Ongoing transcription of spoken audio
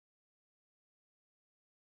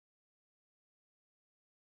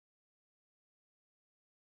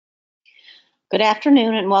Good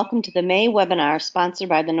afternoon and welcome to the May webinar sponsored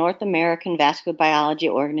by the North American Vascular Biology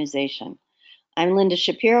Organization. I'm Linda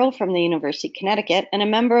Shapiro from the University of Connecticut and a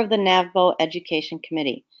member of the NAVBO Education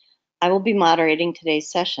Committee. I will be moderating today's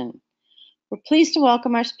session. We're pleased to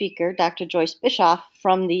welcome our speaker, Dr. Joyce Bischoff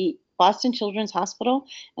from the Boston Children's Hospital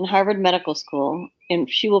and Harvard Medical School, and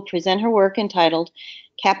she will present her work entitled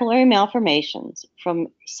Capillary Malformations, from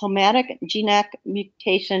Somatic GNAQ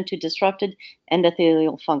Mutation to Disrupted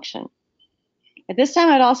Endothelial Function. At this time,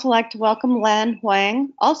 I'd also like to welcome Lan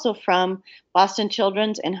Huang, also from Boston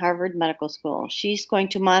Children's and Harvard Medical School. She's going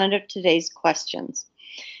to monitor today's questions.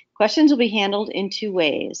 Questions will be handled in two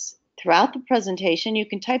ways. Throughout the presentation, you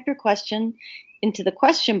can type your question into the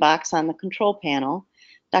question box on the control panel.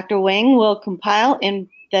 Dr. Wang will compile and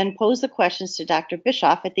then pose the questions to Dr.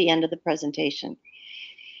 Bischoff at the end of the presentation.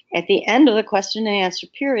 At the end of the question and answer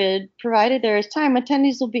period, provided there is time,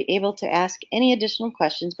 attendees will be able to ask any additional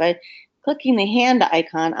questions by clicking the hand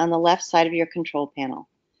icon on the left side of your control panel.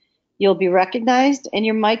 You'll be recognized and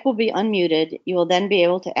your mic will be unmuted. You will then be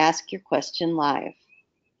able to ask your question live.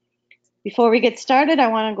 Before we get started, I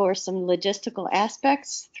want to go over some logistical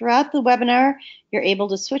aspects. Throughout the webinar, you're able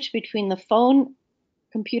to switch between the phone,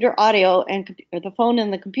 computer audio, or the phone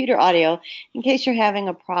and the computer audio in case you're having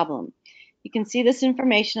a problem. You can see this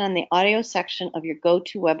information on the audio section of your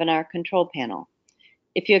GoToWebinar control panel.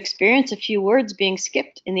 If you experience a few words being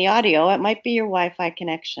skipped in the audio, it might be your Wi-Fi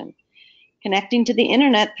connection. Connecting to the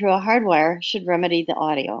internet through a hardwire should remedy the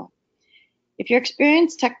audio. If you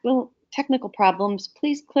experience technical problems,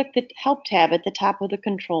 please click the Help tab at the top of the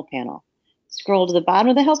control panel. Scroll to the bottom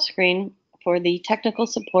of the help screen for the technical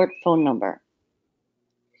support phone number.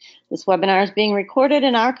 This webinar is being recorded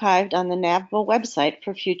and archived on the NAVBO website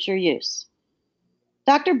for future use.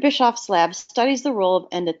 Dr. Bischoff's lab studies the role of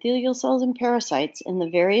endothelial cells and parasites in the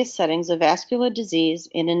various settings of vascular disease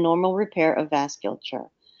and in normal repair of vasculature.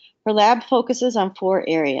 Her lab focuses on four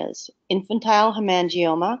areas: infantile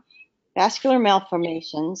hemangioma, vascular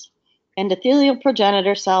malformations, endothelial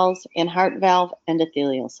progenitor cells, and heart valve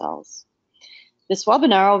endothelial cells. This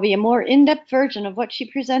webinar will be a more in-depth version of what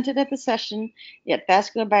she presented at the session at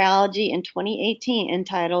Vascular Biology in 2018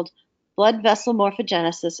 entitled Blood Vessel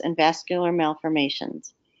Morphogenesis and Vascular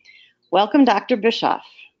Malformations. Welcome, Dr. Bischoff.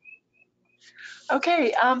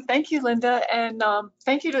 Okay, thank you, Linda, and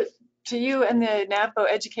thank you to you and the NAVBO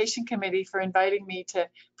Education Committee for inviting me to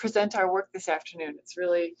present our work this afternoon. It's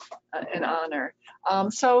really an honor.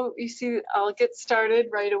 So you see, I'll get started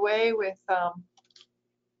right away with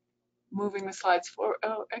moving the slides forward.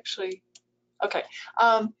 Oh, actually, okay.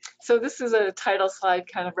 So this is a title slide,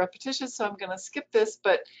 kind of repetitious, so I'm going to skip this,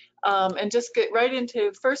 but and just get right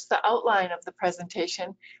into first the outline of the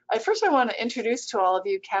presentation. First, I want to introduce to all of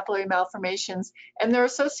you capillary malformations and their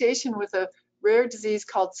association with a rare disease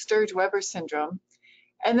called Sturge-Weber syndrome.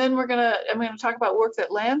 And then I'm going to talk about work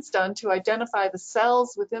that Lan's done to identify the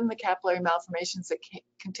cells within the capillary malformations that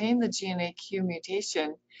contain the GNAQ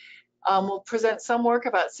mutation. We'll present some work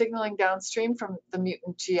about signaling downstream from the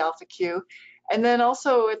mutant G-alpha Q, and then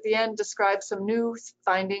also at the end describe some new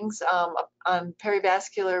findings on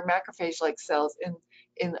perivascular macrophage-like cells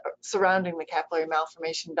in surrounding the capillary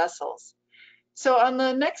malformation vessels. So on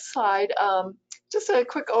the next slide, just a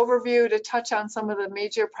quick overview to touch on some of the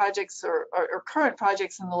major projects or current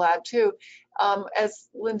projects in the lab too. As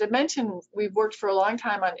Linda mentioned, we've worked for a long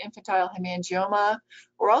time on infantile hemangioma.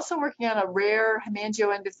 We're also working on a rare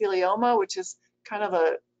hemangioendothelioma, which is kind of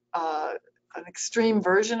an extreme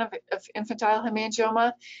version of infantile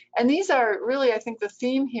hemangioma. And these are really, I think the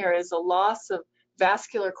theme here is a loss of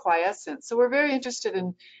vascular quiescence. So we're very interested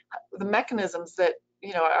in the mechanisms that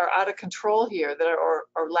are out of control here, that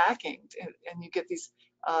are lacking, and you get these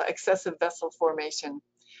excessive vessel formation.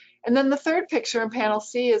 And then the third picture in panel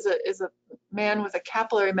C is a man with a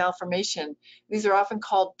capillary malformation. These are often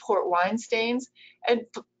called port wine stains, and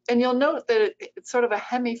you'll note that it's sort of a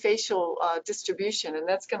hemifacial distribution, and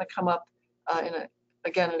that's going to come up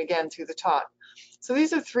again and again through the talk. So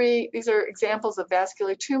these are examples of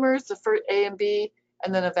vascular tumors, the first A and B,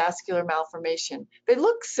 and then a vascular malformation. They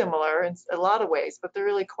look similar in a lot of ways, but they're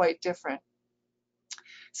really quite different.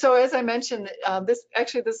 So as I mentioned,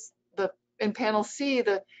 in panel C,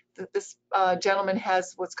 this gentleman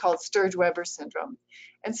has what's called Sturge-Weber syndrome.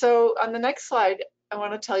 And so on the next slide, I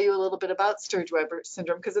want to tell you a little bit about Sturge-Weber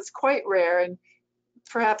syndrome because it's quite rare and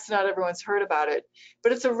perhaps not everyone's heard about it.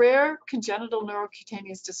 But it's a rare congenital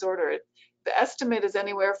neurocutaneous disorder. The estimate is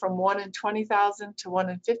anywhere from 1 in 20,000 to 1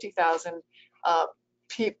 in 50,000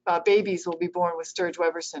 babies will be born with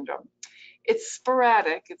Sturge-Weber syndrome. It's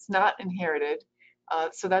sporadic, it's not inherited,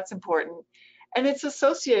 so that's important. And it's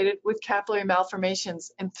associated with capillary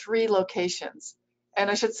malformations in 3 locations. And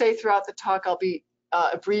I should say throughout the talk, I'll be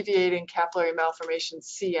abbreviating capillary malformations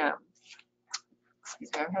CM. Excuse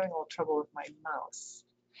me, I'm having a little trouble with my mouse.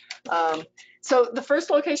 So the first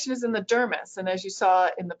location is in the dermis, and as you saw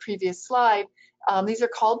in the previous slide, these are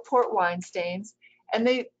called port wine stains, and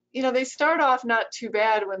they start off not too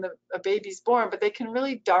bad when a baby's born, but they can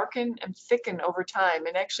really darken and thicken over time,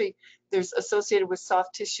 and actually there's associated with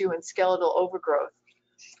soft tissue and skeletal overgrowth.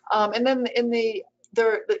 And then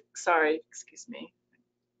sorry, excuse me,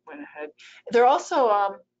 went ahead. They're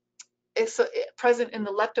also it's present in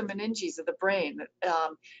the leptomeninges of the brain.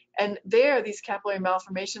 And there, these capillary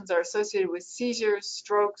malformations are associated with seizures,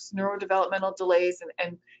 strokes, neurodevelopmental delays,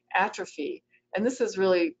 and atrophy. And this is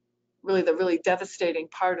really the really devastating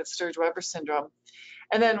part of Sturge-Weber syndrome.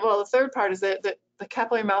 And then, well, the third part is that the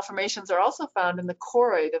capillary malformations are also found in the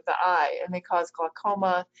choroid of the eye, and they cause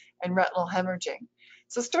glaucoma and retinal hemorrhaging.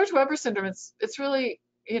 So Sturge-Weber syndrome, it's really,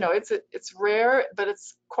 it's rare, but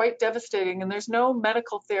it's quite devastating, and there's no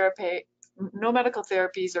medical therapies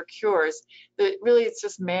or cures. It's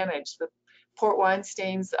just managed. The port wine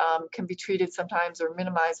stains can be treated sometimes or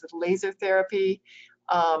minimized with laser therapy.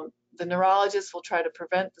 The neurologist will try to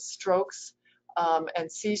prevent the strokes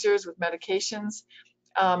and seizures with medications.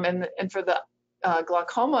 And for the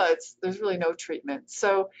glaucoma, there's really no treatment.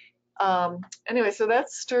 So anyway, so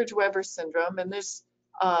that's Sturge-Weber syndrome, and there's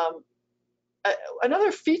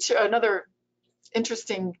another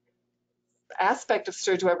interesting aspect of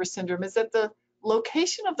Sturge-Weber syndrome is that the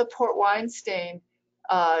location of the port wine stain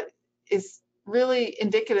is really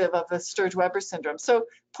indicative of the Sturge-Weber syndrome. So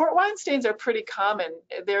port wine stains are pretty common.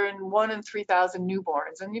 They're in 1 in 3,000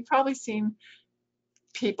 newborns, and you've probably seen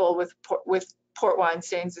people with port wine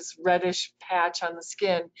stains, this reddish patch on the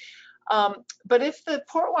skin. But if the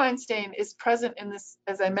port wine stain is present in this,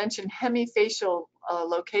 as I mentioned, hemifacial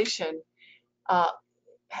location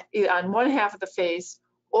on one half of the face,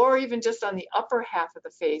 or even just on the upper half of the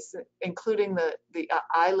face, including the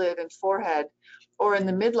eyelid and forehead, or in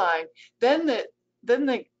the midline, then the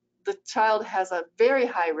child has a very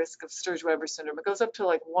high risk of Sturge-Weber syndrome. It goes up to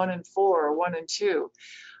like 1 in 4 or 1 in 2.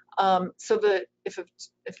 So if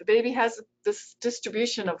a baby has this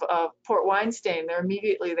distribution of port wine stain,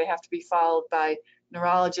 they have to be followed by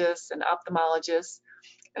neurologists and ophthalmologists.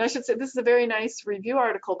 And I should say, this is a very nice review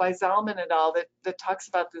article by Zalman et al. that talks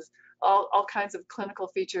about this, all kinds of clinical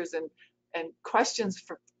features and questions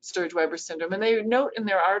for Sturge-Weber syndrome. And they note in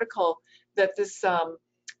their article that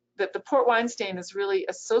that the port wine stain is really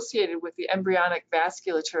associated with the embryonic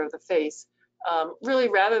vasculature of the face, really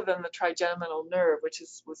rather than the trigeminal nerve, which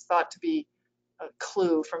was thought to be a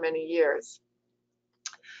clue for many years.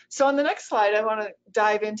 So on the next slide, I want to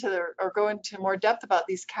dive into or go into more depth about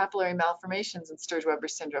these capillary malformations in Sturge-Weber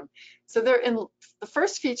syndrome. So the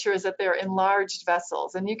first feature is that they're enlarged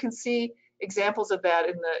vessels, and you can see examples of that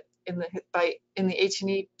in the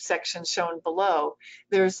H&E section shown below.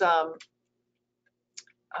 There's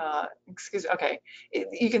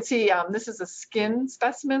you can see this is a skin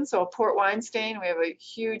specimen, so a port wine stain. We have a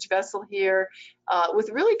huge vessel here with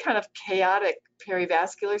really kind of chaotic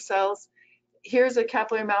perivascular cells. Here's a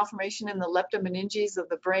capillary malformation in the leptomeninges of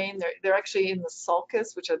the brain. They're actually in the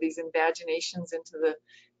sulcus, which are these invaginations into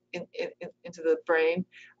the brain.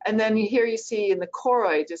 And then here you see in the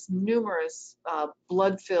choroid just numerous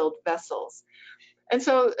blood-filled vessels. And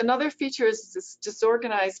so another feature is this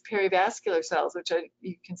disorganized perivascular cells, which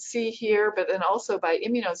you can see here, but then also by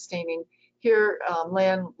immunostaining. Here,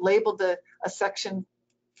 Lan labeled a section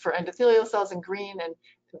for endothelial cells in green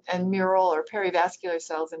and mural or perivascular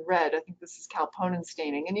cells in red. I think this is calponin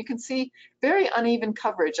staining. And you can see very uneven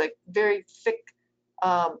coverage, like very thick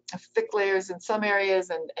layers in some areas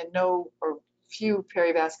and no or few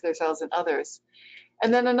perivascular cells in others.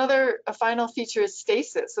 And then a final feature is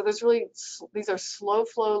stasis. So these are slow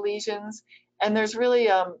flow lesions, and there's really,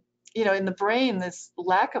 in the brain, this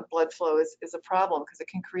lack of blood flow is a problem because it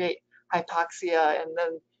can create hypoxia and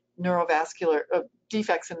then neurovascular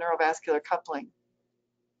defects in neurovascular coupling.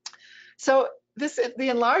 So the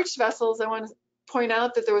enlarged vessels, I want to point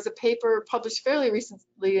out that there was a paper published fairly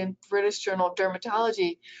recently in British Journal of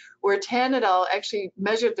Dermatology where Tan et al. Actually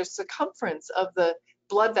measured the circumference of the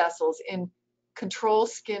blood vessels in control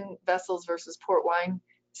skin vessels versus port wine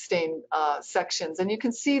stain sections, and you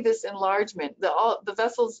can see this enlargement. The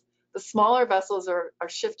vessels, the smaller vessels are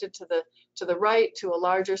shifted to the right to a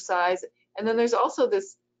larger size, and then there's also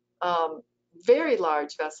this very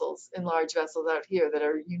large vessels, enlarged vessels out here that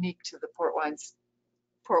are unique to the port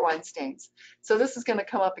port wine stains. So this is going to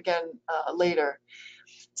come up again later.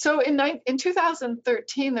 So in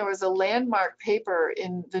 2013, there was a landmark paper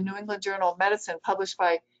in the New England Journal of Medicine published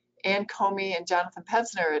by Ann Comey and Jonathan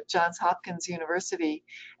Pevsner at Johns Hopkins University.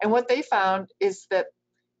 And what they found is that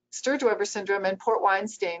Sturge-Weber syndrome and port wine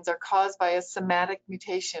stains are caused by a somatic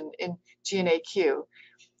mutation in GNAQ.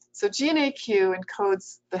 So GNAQ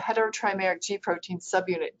encodes the heterotrimeric G protein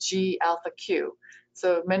subunit G alpha Q.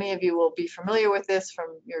 So many of you will be familiar with this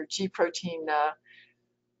from your G protein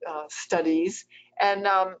studies. And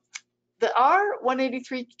the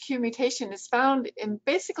R183Q mutation is found in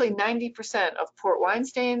basically 90% of port wine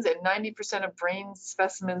stains and 90% of brain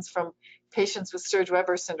specimens from patients with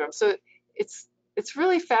Sturge-Weber syndrome. So it's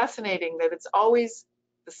really fascinating that it's always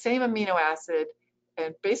the same amino acid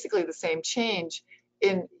and basically the same change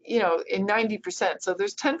in 90%. So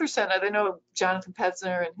there's 10%. I know Jonathan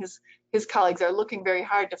Pevsner and his colleagues are looking very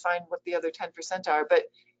hard to find what the other 10% are, but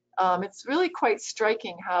it's really quite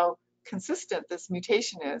striking how consistent this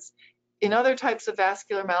mutation is. In other types of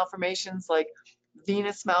vascular malformations like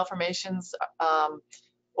venous malformations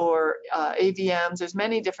or AVMs, there's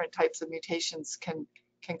many different types of mutations can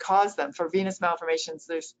cause them. For venous malformations,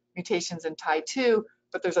 there's mutations in TIE2,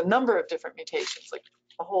 but there's a number of different mutations, like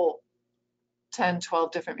a whole 10,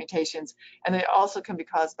 12 different mutations, and they also can be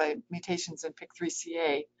caused by mutations in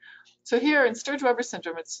PIK3CA. So here in Sturge-Weber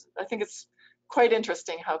syndrome, I think it's quite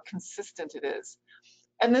interesting how consistent it is.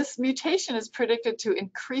 And this mutation is predicted to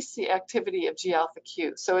increase the activity of G-alpha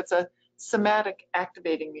Q. So it's a somatic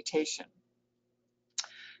activating mutation.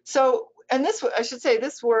 So, and this, I should say,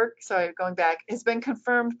 this work, sorry, going back, has been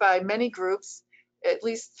confirmed by many groups. At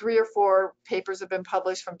least 3 or 4 papers have been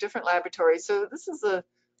published from different laboratories. So this is a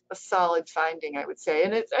solid finding, I would say.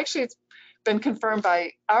 And it's been confirmed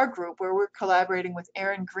by our group, where we're collaborating with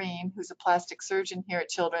Aaron Green, who's a plastic surgeon here at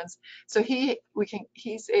Children's. So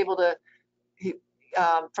he's able to,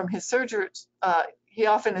 from his surgery, he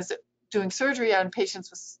often is doing surgery on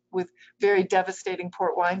patients with very devastating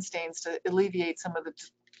port wine stains to alleviate some of the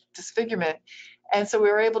disfigurement. And so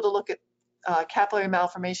we were able to look at capillary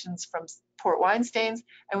malformations from port wine stains,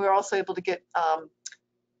 and we were also able to get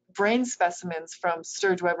brain specimens from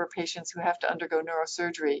Sturge-Weber patients who have to undergo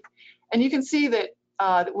neurosurgery. And you can see that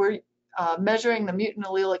we're measuring the mutant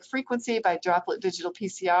allelic frequency by droplet digital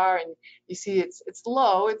PCR, and you see it's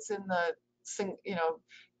low. It's in the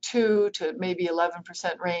 2 to maybe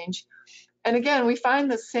 11% range. And again, we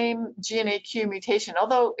find the same GNAQ mutation,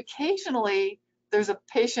 although occasionally there's a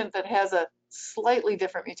patient that has a slightly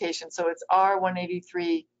different mutation. So it's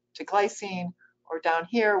R183 to glycine, or down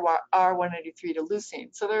here, R183 to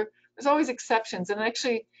leucine. So there's always exceptions. And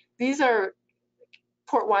actually, these are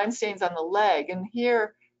port wine stains on the leg. And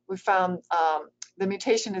here we found the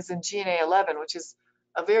mutation is in GNA11, which is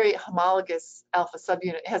a very homologous alpha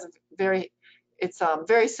subunit. It has it's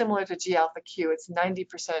very similar to G alpha Q. It's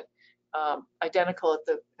 90% identical at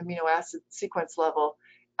the amino acid sequence level.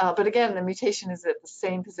 But again, the mutation is at the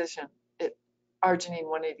same position at arginine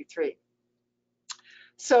 183.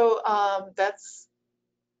 So that's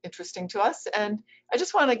interesting to us. And I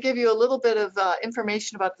just want to give you a little bit of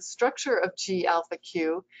information about the structure of G alpha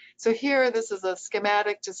Q. So here, this is a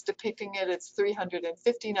schematic just depicting it. It's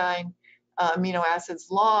 359 amino acids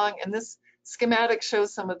long, and this schematic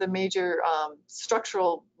shows some of the major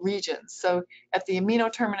structural regions. So at the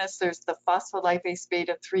amino terminus, there's the phospholipase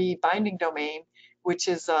beta 3 binding domain, which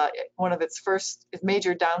is one of its first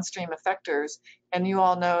major downstream effectors. And you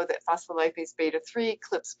all know that phospholipase beta 3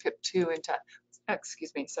 clips PIP2 into,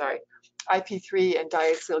 IP3 and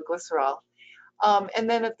diacylglycerol. And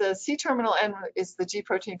then at the C-terminal end is the G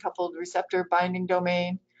protein coupled receptor binding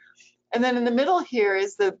domain. And then in the middle here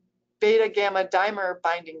is the beta gamma dimer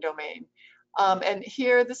binding domain. And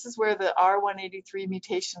here, this is where the R183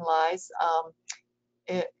 mutation lies.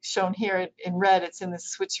 Shown here in red, it's in the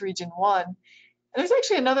switch region 1. And there's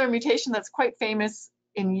actually another mutation that's quite famous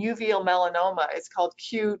in uveal melanoma. It's called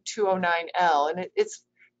Q209L, and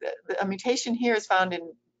a mutation here is found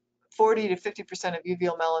in 40 to 50% of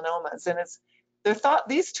uveal melanomas, and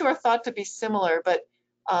these two are thought to be similar, but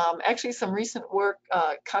actually some recent work,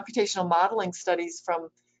 computational modeling studies from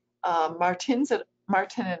Martin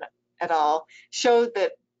et al. Showed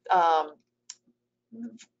that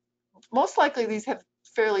most likely these have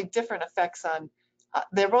fairly different effects on,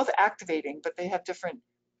 they're both activating, but they have different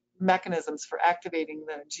mechanisms for activating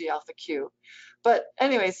the G alpha Q. But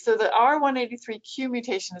anyway, so the R183Q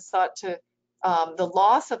mutation is thought to, the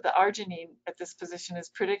loss of the arginine at this position is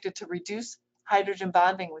predicted to reduce hydrogen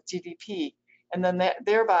bonding with GDP, and then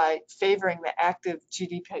thereby favoring the active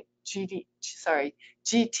GTP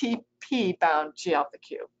bound G alpha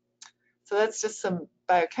Q. So that's just some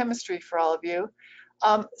biochemistry for all of you.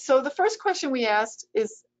 So the first question we asked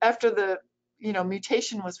is, after the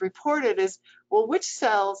mutation was reported, is, well, which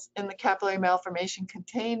cells in the capillary malformation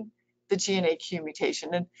contain the GNAQ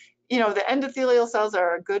mutation? And the endothelial cells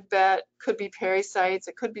are a good bet. Could be pericytes.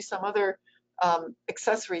 It could be some other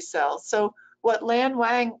accessory cells. So what Lan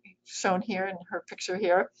Wang, shown here in her picture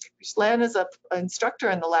here, Lan is an instructor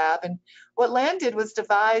in the lab, and what Lan did was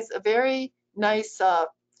devise a very nice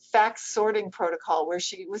FACS sorting protocol where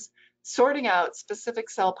she was sorting out specific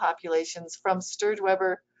cell populations from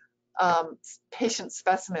Sturge-Weber patient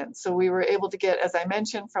specimens. So we were able to get, as I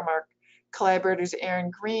mentioned, from our collaborators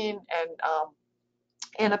Aaron Green and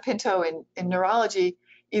Anna Pinto in neurology,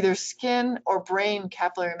 either skin or brain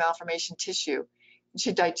capillary malformation tissue. And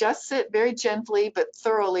she digests it very gently but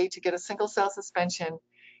thoroughly to get a single cell suspension,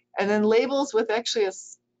 and then labels with actually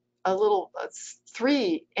a little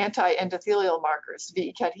 3 anti-endothelial markers,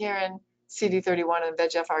 VE cadherin, CD31, and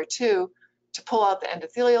VEGFR2, to pull out the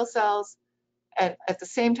endothelial cells. And at the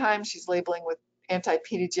same time, she's labeling with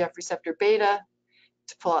anti-PDGF receptor beta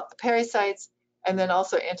to pull out the pericytes, and then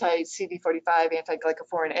also anti-CD45,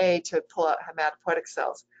 anti-glycophorin A to pull out hematopoietic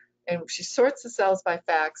cells. And she sorts the cells by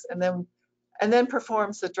FACS, and then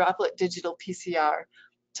performs the droplet digital PCR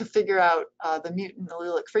to figure out the mutant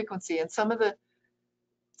allelic frequency. And some of the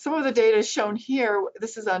data is shown here.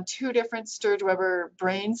 This is on 2 different Sturge-Weber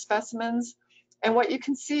brain specimens. And what you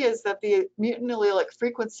can see is that the mutant allelic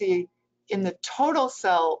frequency in the total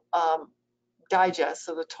cell digest,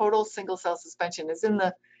 so the total single cell suspension, is in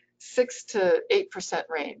the 6 to 8%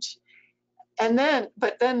 range.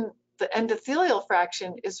 But then the endothelial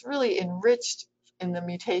fraction is really enriched in the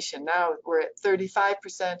mutation. Now we're at 35%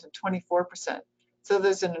 and 24%. So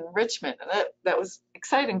there's an enrichment, and that was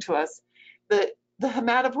exciting to us. The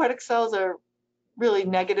hematopoietic cells are really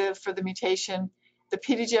negative for the mutation. The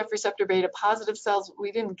PDGF receptor beta positive cells,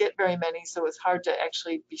 we didn't get very many, so it's hard to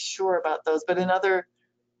actually be sure about those. But in other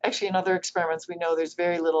experiments, we know there's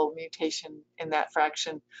very little mutation in that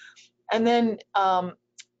fraction. And then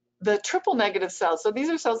the triple negative cells, so these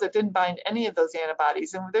are cells that didn't bind any of those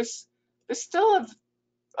antibodies, and there's still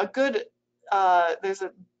a good, there's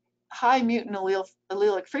a high mutant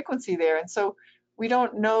allelic frequency there, and so we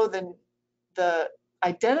don't know the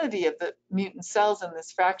identity of the mutant cells in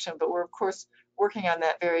this fraction, but we're of course working on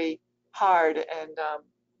that very hard, and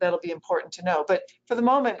that'll be important to know. But for the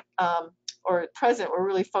moment, or at present, we're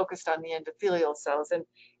really focused on the endothelial cells,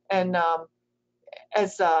 and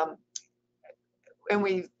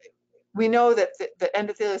we know that the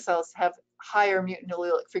endothelial cells have higher mutant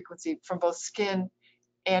allelic frequency from both skin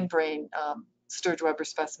and brain Sturge-Weber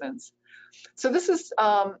specimens. So this is,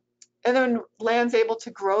 and then Lan's able to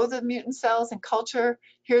grow the mutant cells in culture.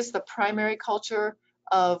 Here's the primary culture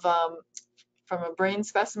of from a brain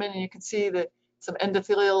specimen, and you can see some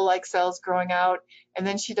endothelial-like cells growing out. And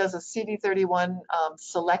then she does a CD31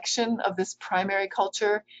 selection of this primary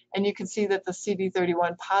culture, and you can see that the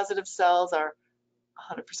CD31 positive cells are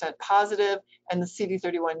 100% positive, and the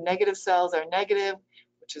CD31 negative cells are negative,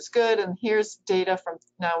 which is good. And here's data from,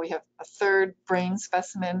 now we have a 3rd brain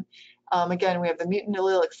specimen. Again, we have the mutant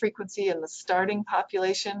allelic frequency in the starting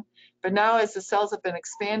population, but now as the cells have been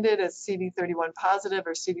expanded as CD31 positive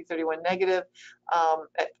or CD31 negative,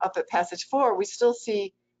 up at passage 4, we still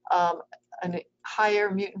see a higher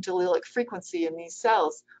mutant allelic frequency in these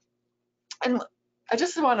cells. And I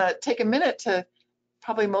just want to take a minute to,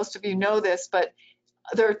 probably most of you know this, but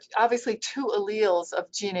there are obviously 2 alleles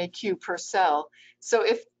of GNAQ per cell. So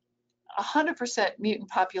if 100% mutant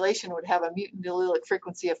population would have a mutant allelic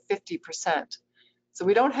frequency of 50%. So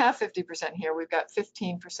we don't have 50% here. We've got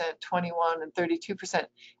 15%, 21, and 32%.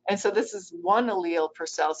 And so this is 1 allele per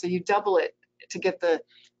cell. So you double it to get the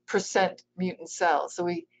percent mutant cells. So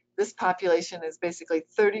this population is basically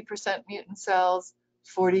 30% mutant cells,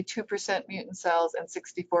 42% mutant cells, and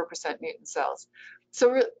 64% mutant cells.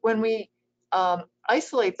 So when we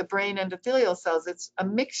isolate the brain endothelial cells, it's a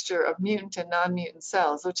mixture of mutant and non-mutant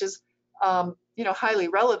cells, which is highly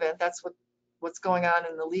relevant. That's what's going on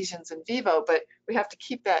in the lesions in vivo, but we have to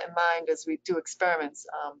keep that in mind as we do experiments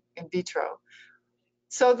in vitro.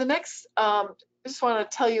 So the next, I just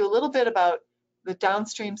want to tell you a little bit about the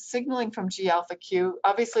downstream signaling from G-alpha-Q.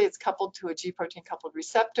 Obviously, it's coupled to a G-protein coupled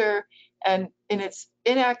receptor, and in its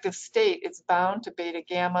inactive state, it's bound to beta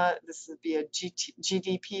gamma. This would be a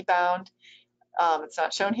GDP bound. It's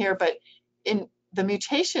not shown here, but in the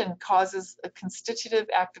mutation causes a constitutive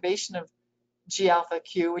activation of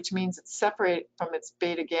G-alpha-Q, which means it's separate from its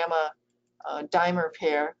beta gamma dimer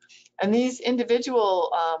pair. And these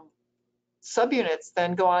individual subunits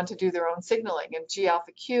then go on to do their own signaling, and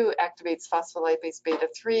G-alpha-Q activates phospholipase beta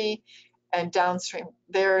 3, and downstream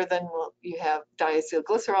there, then you have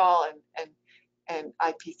diacylglycerol and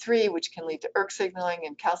IP3, which can lead to ERK signaling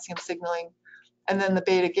and calcium signaling. And then the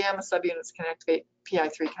beta gamma subunits can activate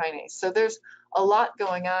PI3 kinase. So there's a lot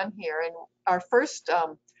going on here. And our first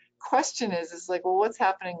question is like, well, what's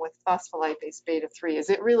happening with phospholipase beta 3? Is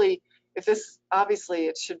it really, if this, obviously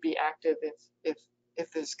it should be active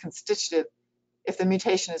if there's constitutive, if the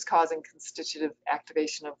mutation is causing constitutive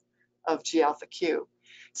activation of G alpha Q.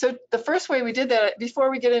 So the first way we did that, before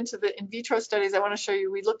we get into the in vitro studies, I want to show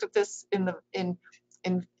you, we looked at this in the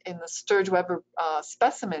Sturge-Weber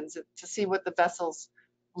specimens to see what the vessels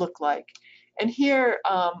look like. And here,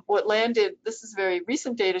 what Lan did, this is very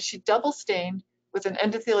recent data, she double stained with an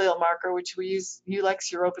endothelial marker, which we use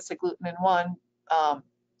Ulex europus agglutinin 1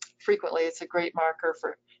 frequently. It's a great marker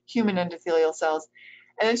for human endothelial cells.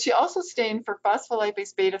 And then she also stained for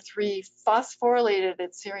phospholipase beta 3 phosphorylated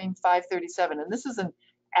at serine 537. And this is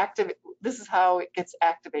this is how it gets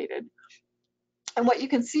activated. And what you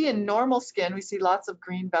can see in normal skin, we see lots of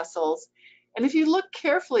green vessels. And if you look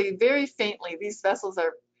carefully, very faintly, these vessels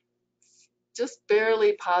are just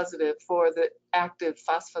barely positive for the active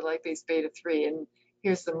phospholipase beta 3. And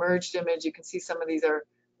here's the merged image. You can see some of these are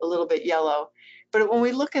a little bit yellow. But when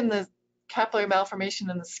we look in the capillary malformation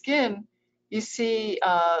in the skin, you see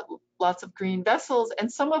lots of green vessels,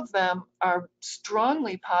 and some of them are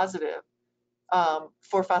strongly positive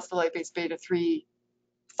for phospholipase beta 3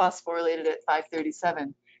 phosphorylated at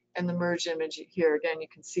 537. And the merged image here, again, you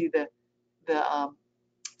can see the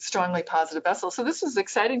strongly positive vessels. So this is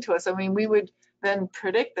exciting to us. I mean, we would then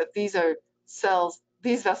predict that these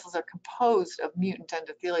vessels are composed of mutant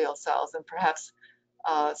endothelial cells, and perhaps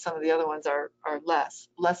some of the other ones are less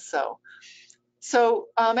so. So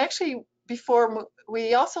actually, before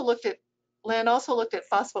we also looked at, Lan also looked at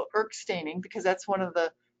phospho-ERK staining, because that's one of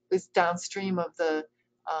the, is downstream of the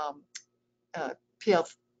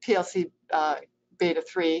PLC beta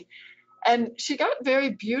 3. And she got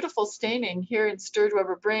very beautiful staining here in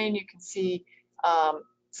Sturge-Weber brain. You can see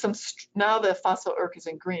now the phospho-ERK is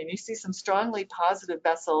in green. You see some strongly positive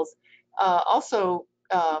vessels, also,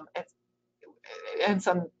 and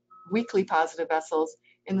some weakly positive vessels.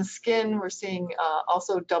 In the skin, we're seeing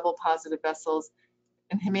also double positive vessels.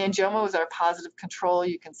 And hemangioma was our positive control.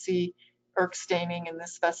 You can see ERK staining in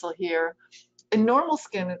this vessel here. In normal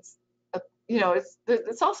skin,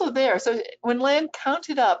 it's also there. So when Lan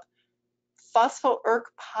counted up phospho-ERK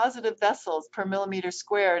positive vessels per millimeter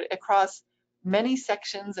squared across many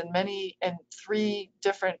sections and 3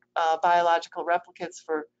 different biological replicates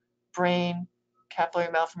for brain,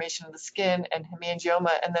 capillary malformation of the skin, and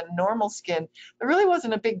hemangioma, and then normal skin, there really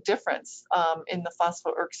wasn't a big difference in the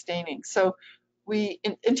phospho-ERK staining. So we,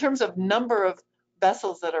 in terms of number of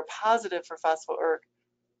vessels that are positive for phospho-ERK,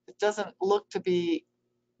 it doesn't look to be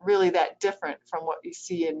really that different from what you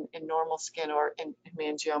see in normal skin or in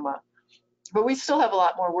hemangioma. But we still have a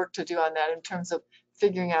lot more work to do on that in terms of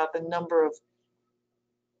figuring out the number of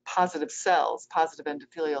positive cells, positive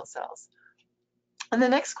endothelial cells. And the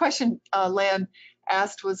next question Lan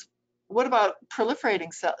asked was, what about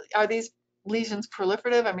proliferating cells? Are these lesions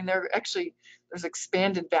proliferative? I mean, there's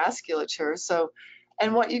expanded vasculature. So,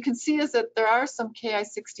 and what you can see is that there are some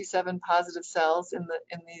Ki67 positive cells in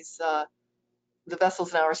these, the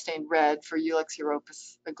vessels now are stained red for Ulex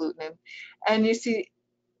europus agglutinin. And you see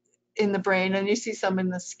in the brain, and you see some in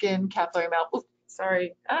the skin, capillary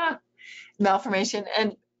malformation.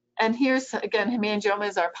 And here's, again, hemangioma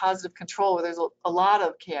is our positive control, where there's a lot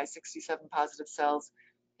of Ki67 positive cells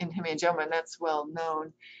in hemangioma, and that's well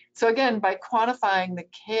known. So again, by quantifying the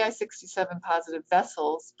Ki67 positive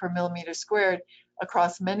vessels per millimeter squared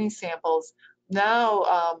across many samples,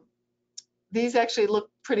 now these actually look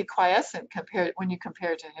pretty quiescent when you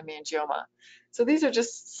compare to hemangioma. So these are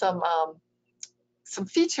just some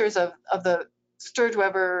features of the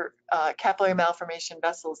Sturge-Weber capillary malformation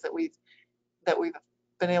vessels that we've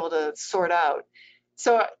been able to sort out.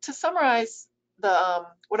 So to summarize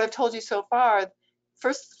what I've told you so far,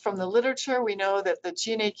 first, from the literature, we know that the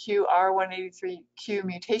GNAQ R183Q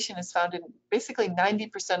mutation is found in basically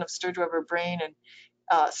 90% of Sturge-Weber brain and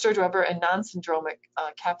Sturge-Weber and non-syndromic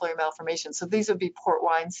capillary malformations. So these would be port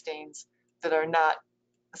wine stains that are not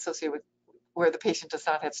associated with where the patient does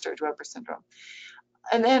not have Sturge-Weber syndrome.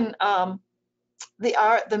 And then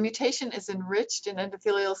the mutation is enriched in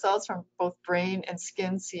endothelial cells from both brain and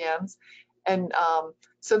skin CMs. And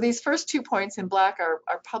so these first 2 points in black are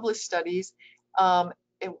published studies. And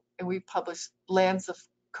we published, Lan's the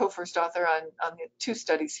co-first author on the 2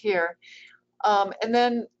 studies here. And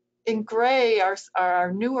then in gray are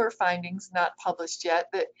our newer findings, not published yet,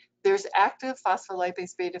 that there's active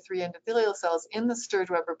phospholipase beta 3 endothelial cells in the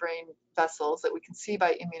Sturge-Weber brain vessels that we can see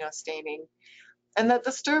by immunostaining, and that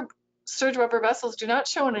the Sturge-Weber vessels do not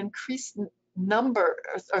show an increased number,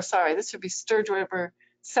 or sorry, this should be Sturge-Weber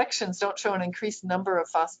sections don't show an increased number of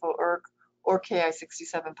phospho or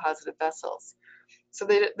Ki67 positive vessels. So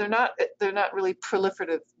they're not really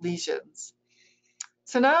proliferative lesions.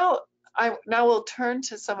 So now we'll turn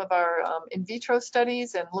to some of our in vitro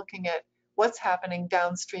studies and looking at what's happening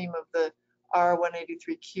downstream of the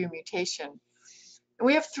R183Q mutation. And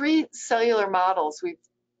we have 3 cellular models we've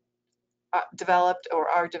developed or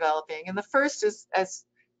are developing. And the first is, as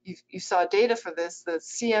you saw data for this, the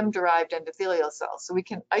CM-derived endothelial cells. So we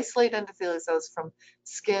can isolate endothelial cells from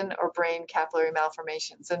skin or brain capillary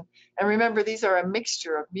malformations. And remember, these are a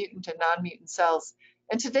mixture of mutant and non-mutant cells.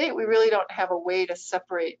 And to date, we really don't have a way to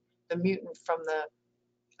separate the mutant from the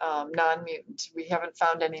non-mutant. We haven't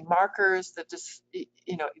found any markers that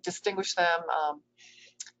distinguish them,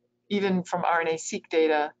 even from RNA-seq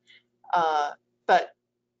data. But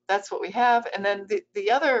that's what we have. And then the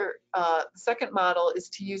second model is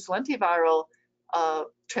to use lentiviral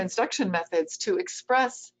transduction methods to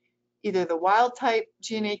express either the wild type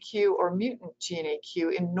GNAQ or mutant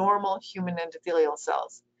GNAQ in normal human endothelial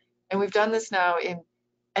cells. And we've done this now in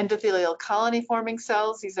endothelial colony forming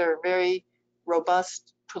cells. These are very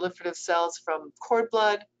robust proliferative cells from cord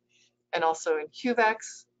blood, and also in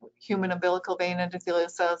HUVECs, human umbilical vein endothelial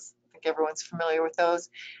cells. I think everyone's familiar with those.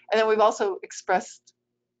 And then we've also expressed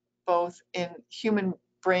both in human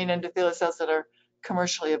brain endothelial cells that are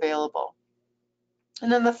commercially available.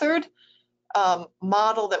 And then the third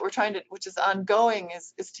model that we're trying to, which is ongoing,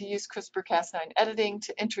 is to use CRISPR-Cas9 editing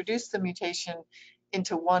to introduce the mutation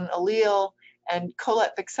into one allele. And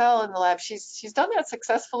Colette Vixel in the lab, she's done that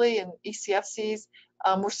successfully in ECFCs.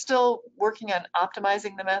 We're still working on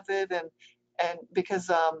optimizing the method, and because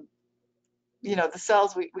the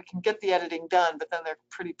cells, we can get the editing done, but then they're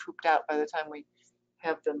pretty pooped out by the time we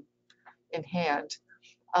have them in hand.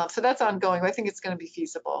 So that's ongoing. I think it's going to be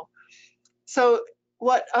feasible. So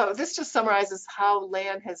this just summarizes how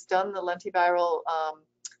LAN has done the lentiviral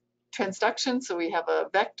transduction. So we have a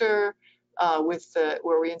vector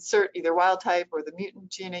where we insert either wild type or the mutant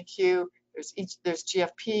GNAQ. There's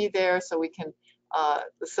GFP there, so we can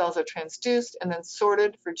the cells are transduced and then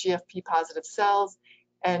sorted for GFP positive cells.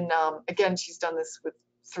 And again, she's done this with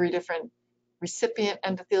 3 different recipient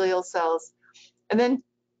endothelial cells. And then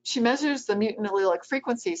she measures the mutant allelic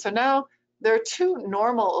frequency. So now there are 2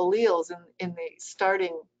 normal alleles in the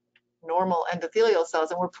starting normal endothelial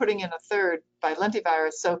cells, and we're putting in a third by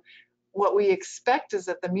lentivirus. So what we expect is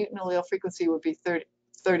that the mutant allele frequency would be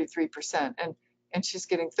 33%, and she's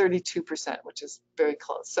getting 32%, which is very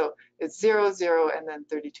close. So it's 0, 0, and then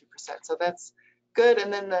 32%. So that's good.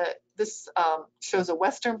 And then this shows a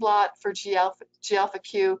Western blot for G alpha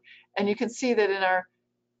Q, and you can see that in our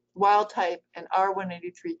wild type and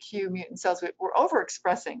R183Q mutant cells, we're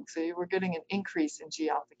overexpressing. So we're getting an increase in G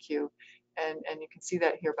alpha Q, and you can see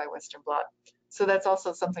that here by Western blot. So that's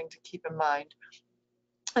also something to keep in mind.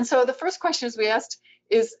 And so the first question we asked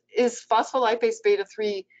is phospholipase beta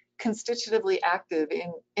 3 constitutively active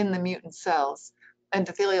in the mutant cells,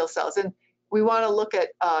 endothelial cells? And we want to look at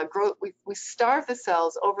growth. We starve the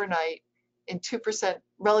cells overnight in 2%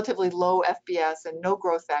 relatively low FBS and no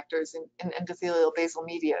growth factors in endothelial basal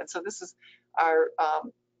media. And so this is our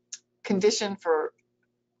condition for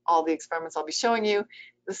all the experiments I'll be showing you.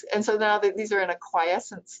 And so now these are in a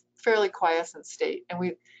fairly quiescent state. And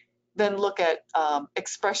we then look at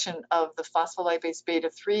expression of the phospholipase beta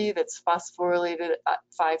 3 that's phosphorylated at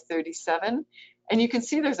 537. And you can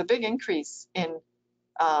see there's a big increase in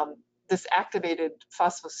this activated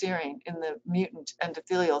phosphoserine in the mutant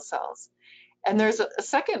endothelial cells. And there's a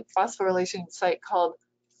second phosphorylation site called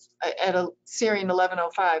at a serine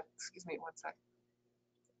 1105. Excuse me, one second.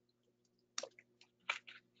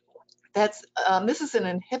 This is an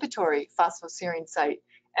inhibitory phosphoserine site,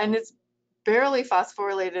 and it's barely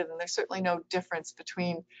phosphorylated, and there's certainly no difference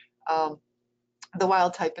between the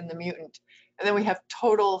wild type and the mutant. And then we have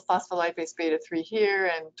total phospholipase beta 3 here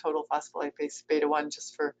and total phospholipase beta 1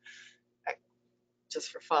 just for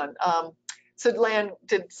fun. So LAN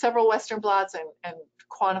did several Western blots and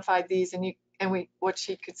quantified these, and what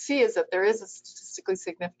she could see is that there is a statistically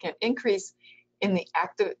significant increase in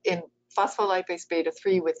phospholipase beta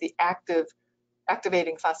 3 with the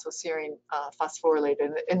activating phosphoserine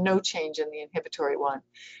phosphorylated, and no change in the inhibitory one.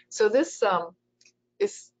 So this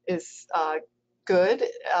is good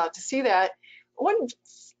to see that. One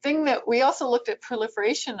thing that we also looked at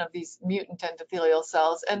proliferation of these mutant endothelial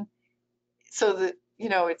cells, and so that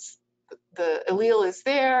it's the allele is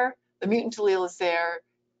there, the mutant allele is there,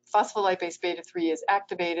 phospholipase beta 3 is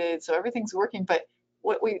activated, so everything's working. But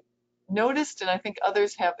what we noticed, and I think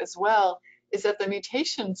others have as well, is that the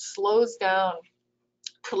mutation slows down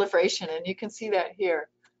proliferation, and you can see that here.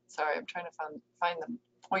 Sorry, I'm trying to find the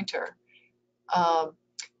pointer.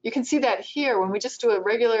 You can see that here when we just do a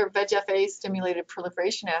regular VEGF-A stimulated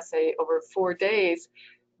proliferation assay over 4 days,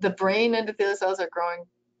 the brain endothelial cells are growing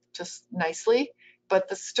just nicely, but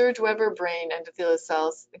the Sturge-Weber brain endothelial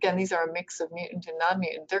cells, again, these are a mix of mutant and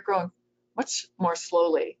non-mutant, they're growing much more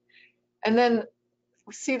slowly. And then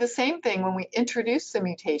we see the same thing when we introduce the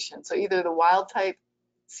mutation, so either the wild type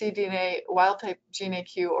cDNA, wild type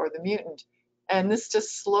GNAQ, or the mutant, and this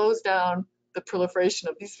just slows down the proliferation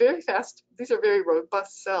of these very fast, these are very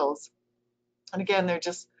robust cells. And again, they're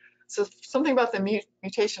just, so something about the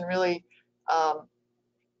mutation really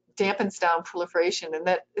dampens down proliferation, and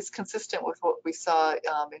that is consistent with what we saw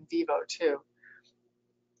in vivo too.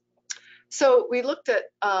 So we looked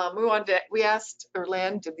at, we asked, or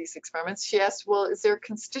Lan did these experiments, she asked, well, is there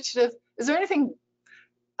anything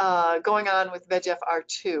going on with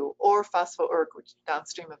VEGF-R2 or phospho-ERK, which is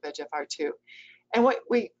downstream of VEGF-R2? And what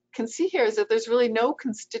we can see here is that there's really no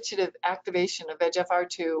constitutive activation of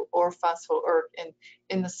VEGF-R2 or phospho-ERK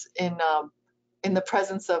in the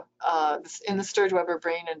presence of in the Sturge-Weber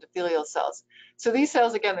brain endothelial cells. So these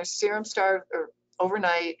cells, again, they're serum starved or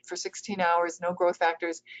overnight for 16 hours, no growth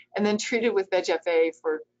factors, and then treated with VEGF-A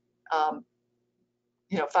for 5,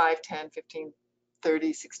 10, 15,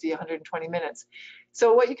 30, 60, 120 minutes.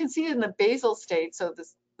 So what you can see in the basal state, so the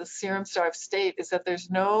serum starved state, is that there's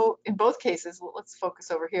no, in both cases, well, let's focus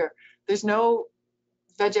over here, there's no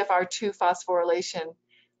VEGF-R2 phosphorylation.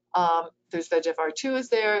 There's VEGF-R2 is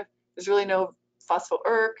there, there's really no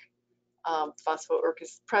phospho-ERK. Phospho-ERK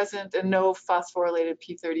is present, and no phosphorylated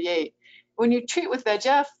P38. When you treat with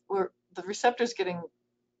VEGF, the receptor's getting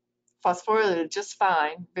phosphorylated just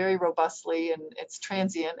fine, very robustly, and it's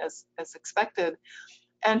transient as expected.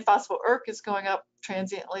 And phospho-ERK is going up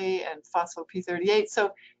transiently, and phospho-P38.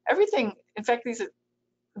 So everything, in fact,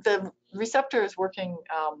 the receptor is working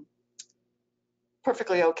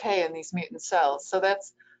perfectly okay in these mutant cells. So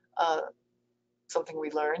that's something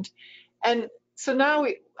we learned. And so now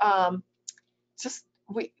we've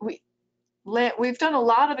done a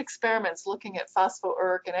lot of experiments looking at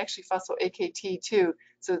phospho-ERK and actually phospho-AKT too.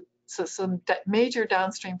 So some major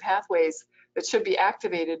downstream pathways that should be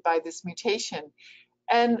activated by this mutation.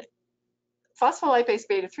 And phospholipase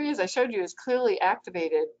beta 3, as I showed you, is clearly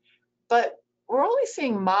activated, but we're only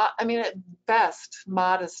seeing, at best,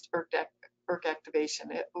 modest ERK activation.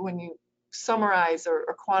 When you summarize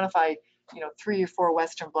or quantify, 3 or 4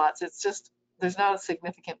 Western blots, it's just, there's not a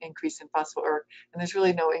significant increase in phospho-ERK, and there's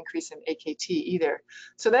really no increase in AKT either.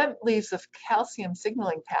 So that leaves a calcium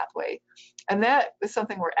signaling pathway, and that is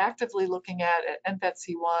something we're actively looking at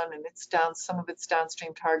NFET-C1 and some of its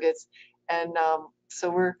downstream targets. And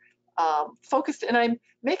so we're focused, and I'm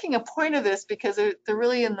making a point of this because they're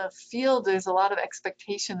really in the field, there's a lot of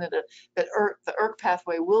expectation that the ERK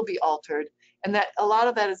pathway will be altered, and that a lot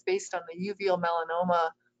of that is based on the uveal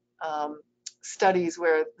melanoma studies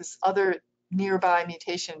where this other nearby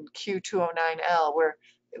mutation Q209L, where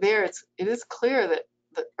there it is clear that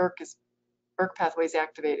the ERK pathway is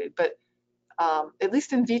activated, but at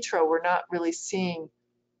least in vitro we're not really seeing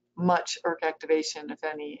much ERK activation, if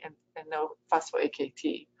any, and no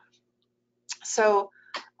phospho-AKT. So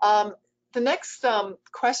the next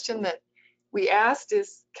question that we asked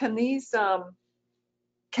is, can the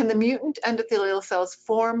mutant endothelial cells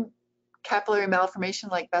form capillary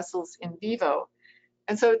malformation-like vessels in vivo?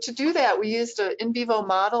 And so to do that, we used an in vivo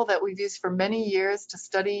model that we've used for many years to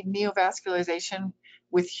study neovascularization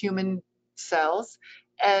with human cells.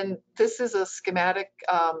 And this is a schematic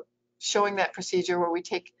showing that procedure where we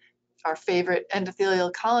take our favorite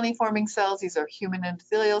endothelial colony-forming cells. These are human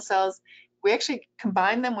endothelial cells. We actually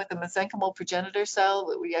combine them with a mesenchymal progenitor cell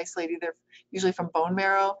that we isolate usually from bone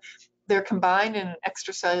marrow. They're combined in an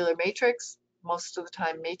extracellular matrix, most of the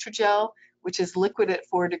time matrigel, which is liquid at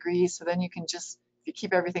 4 degrees. So then you can just, if you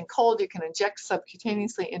keep everything cold, you can inject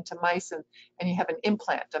subcutaneously into mice, and you have an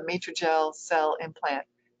implant, a matrigel cell implant,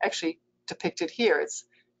 actually depicted here. It's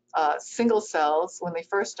single cells. When they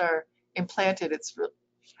first are implanted, it's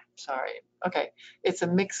a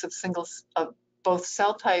mix of both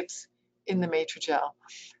cell types in the matrigel.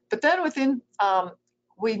 But then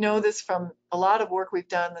we know this from a lot of work we've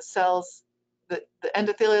done, the cells, the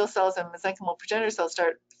endothelial cells and mesenchymal progenitor cells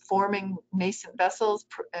start forming nascent vessels,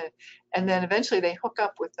 and then eventually they hook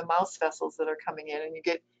up with the mouse vessels that are coming in, and you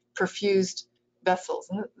get perfused vessels.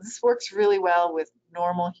 And this works really well with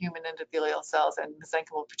normal human endothelial cells and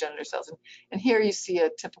mesenchymal progenitor cells. And here you see a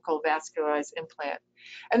typical vascularized implant.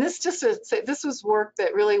 And this this was work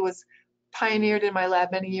that really was pioneered in my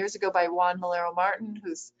lab many years ago by Juan Malero Martin,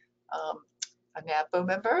 who's a NAVBO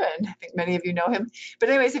member, and I think many of you know him. But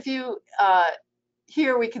anyways, if you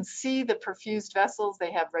here we can see the perfused vessels.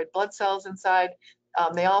 They have red blood cells inside.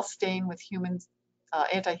 They all stain with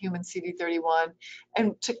anti-human CD31.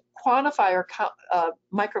 And to quantify or count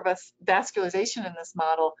microvascularization in this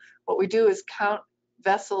model, what we do is count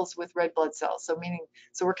vessels with red blood cells. So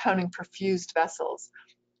we're counting perfused vessels,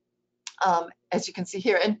 as you can see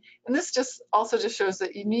here. And this just shows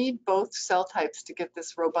that you need both cell types to get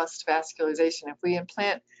this robust vascularization. If we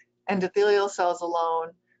implant endothelial cells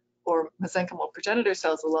alone or mesenchymal progenitor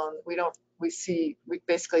cells alone, we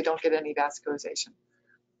basically don't get any vascularization.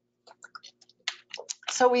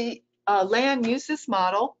 So LAN used this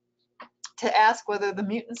model to ask whether the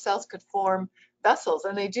mutant cells could form vessels,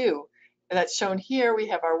 and they do. And that's shown here. We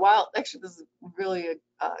have our actually this is really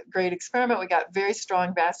a great experiment. We got very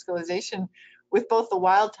strong vascularization with both the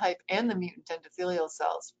wild type and the mutant endothelial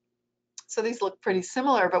cells. So these look pretty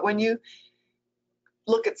similar, but when you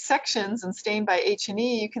look at sections and stained by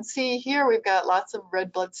H&E, you can see here we've got lots of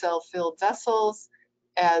red blood cell filled vessels,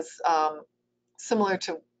 as similar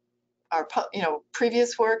to our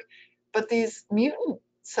previous work, but these mutant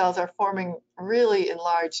cells are forming really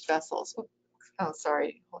enlarged vessels. Oh,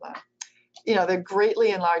 sorry, hold on. They're greatly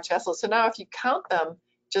enlarged vessels. So now if you count them,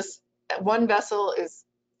 just one vessel is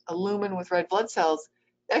a lumen with red blood cells.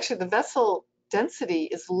 Actually, the vessel density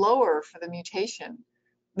is lower for the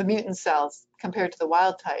mutant cells compared to the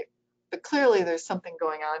wild type. But clearly there's something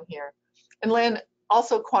going on here. And Lan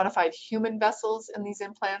also quantified human vessels in these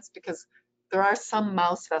implants, because there are some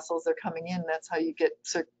mouse vessels that are coming in. That's how you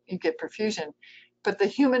get perfusion. But the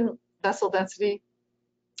human vessel density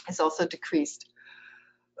is also decreased.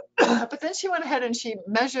 But then she went ahead and she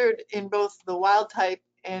measured in both the wild type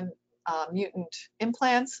and mutant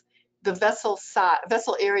implants the vessel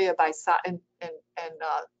area by size, and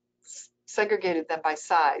segregated them by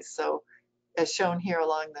size. So as shown here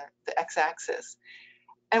along the x-axis.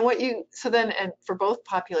 And for both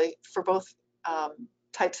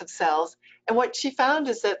types of cells, and what she found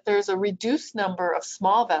is that there's a reduced number of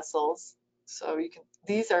small vessels. So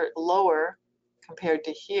these are lower compared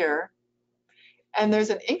to here. And there's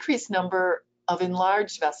an increased number of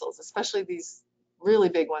enlarged vessels, especially these really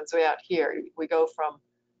big ones way out here. We go from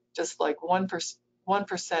just like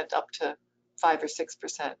 1% up to 5 or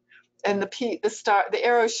 6%. And the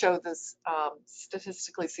arrows show this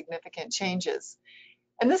statistically significant changes.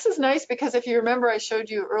 And this is nice because if you remember, I showed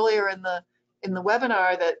you earlier in the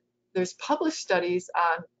webinar that there's published studies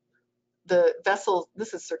on the vessels.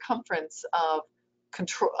 This is circumference of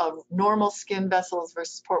normal skin vessels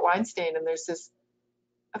versus port wine stain, and there's this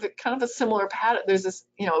kind of a similar pattern. There's this,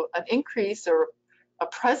 an increase or a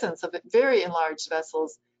presence of very enlarged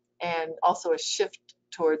vessels, and also a shift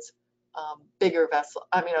towards bigger vessels.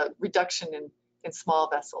 A reduction in small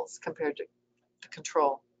vessels compared to the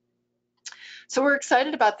control. So we're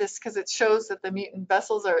excited about this because it shows that the mutant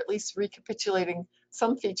vessels are at least recapitulating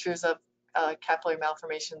some features of capillary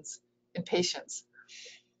malformations in patients.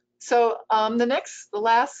 So the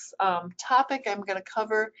last topic I'm going to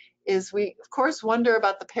cover is we, of course, wonder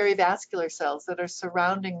about the perivascular cells that are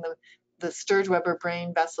surrounding the Sturge-Weber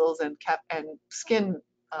brain vessels and skin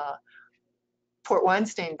port wine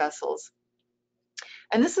stain vessels.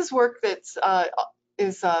 And this is work that's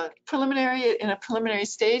in a preliminary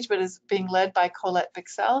stage, but is being led by Colette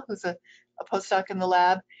Bixel, who's a postdoc in the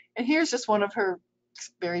lab. And here's just one of her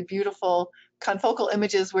very beautiful confocal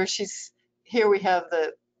images where here we have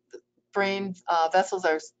the brain vessels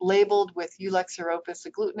are labeled with Ulex europus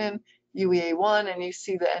agglutinin, UEA1, and you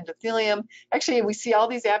see the endothelium. Actually, we see all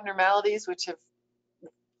these abnormalities which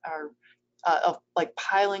are like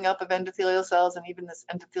piling up of endothelial cells, and even this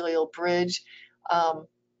endothelial bridge.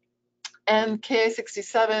 And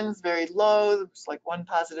Ki67 is very low. There's like one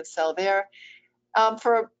positive cell there.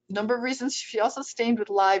 For a number of reasons, she also stained with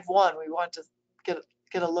Live1. We want to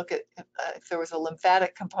get a look at if there was a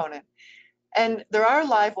lymphatic component. And there are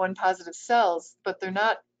Live1 positive cells, but they're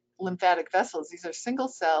not lymphatic vessels. These are single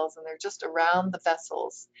cells, and they're just around the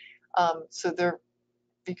vessels. So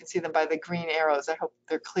you can see them by the green arrows. I hope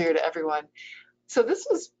they're clear to everyone. So this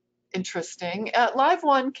was interesting.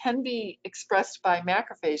 Live1 can be expressed by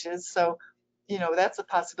macrophages, so that's a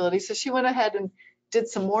possibility. So she went ahead and did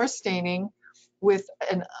some more staining with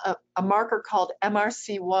a marker called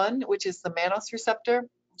MRC1, which is the mannose receptor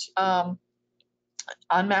on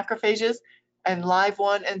macrophages. and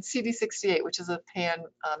live1 and CD68, which is a pan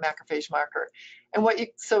macrophage marker. And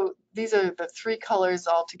so these are the three colors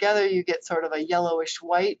all together. You get sort of a yellowish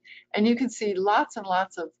white, and you can see lots and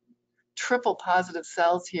lots of triple positive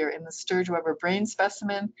cells here in the Sturge-Weber brain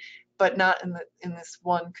specimen, but not in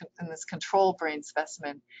this control brain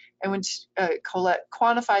specimen. And when Colette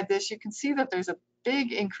quantified this, you can see that there's a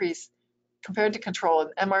big increase compared to control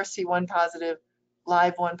in MRC1 positive,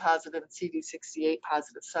 live1 positive, and CD68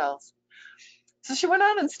 positive cells. So she went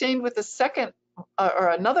on and stained with a second or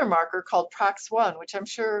another marker called PROX1, which I'm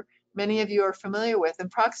sure many of you are familiar with. And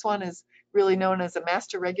PROX1 is really known as a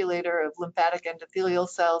master regulator of lymphatic endothelial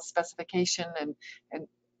cells specification.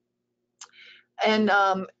 And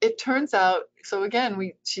it turns out, so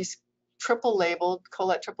again, she's triple labeled,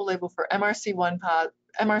 Colette triple labeled for MRC1,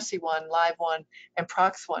 live1, and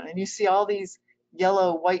PROX1. And you see all these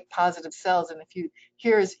yellow, white positive cells. And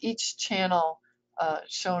here is each channel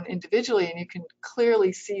shown individually, and you can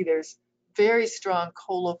clearly see there's very strong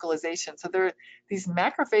co-localization. So there are these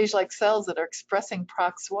macrophage-like cells that are expressing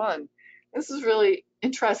PROX1. This is really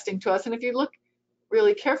interesting to us. And if you look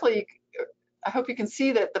really carefully, I hope you can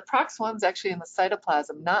see that the PROX1 is actually in the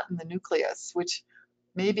cytoplasm, not in the nucleus, which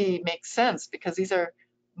maybe makes sense because these are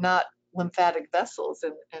not lymphatic vessels.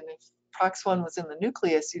 And if PROX1 was in the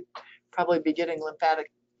nucleus, you'd probably be getting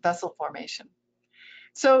lymphatic vessel formation.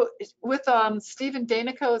 So with Stephen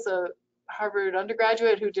Danico is a Harvard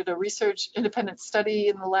undergraduate who did a research independent study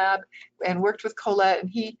in the lab and worked with Colette, and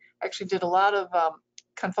he actually did a lot of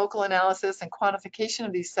confocal analysis and quantification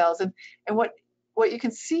of these cells. And what you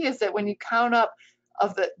can see is that when you count up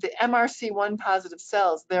of the MRC1 positive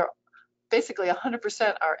cells, they're basically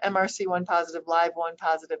 100% are MRC1 positive, live1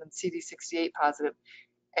 positive, and CD68 positive,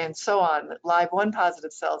 and so on. Live1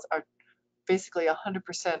 positive cells are basically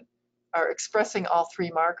 100% are expressing all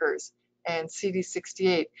three markers, and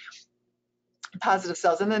CD68 positive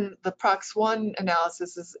cells. And then the PROX1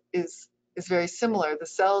 analysis is very similar. The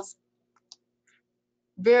cells,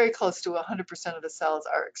 very close to 100% of the cells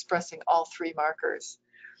are expressing all three markers.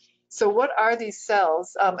 So what are these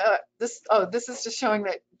cells? This is just showing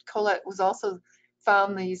that Colette was also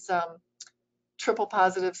found these triple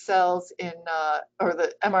positive cells in,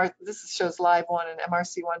 this shows live1 and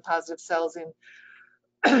MRC1 positive cells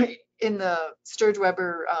in the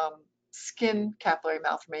Sturge-Weber skin capillary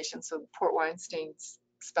malformation, so Port Weinstein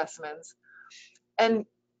specimens. And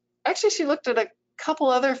actually she looked at a couple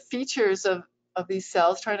other features of these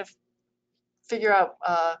cells, trying to figure out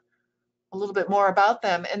a little bit more about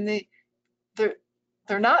them. And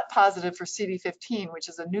they're not positive for CD15, which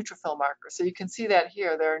is a neutrophil marker. So you can see that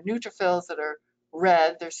here. There are neutrophils that are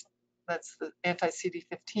red. That's the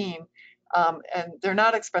anti-CD15, and they're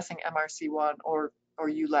not expressing MRC1 or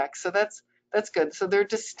ULEC. So that's good. So they're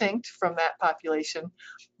distinct from that population.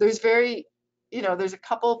 There's there's a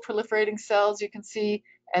couple proliferating cells you can see,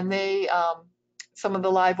 and some of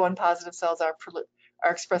the live1 positive cells are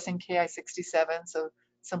expressing Ki67, so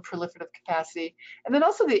some proliferative capacity. And then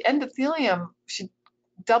also the endothelium, she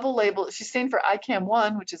stained for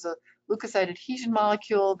ICAM1, which is a leukocyte adhesion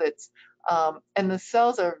molecule that's, and the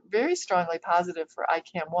cells are very strongly positive for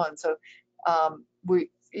ICAM1. So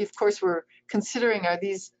of course, we're considering,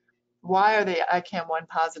 why are they ICAM1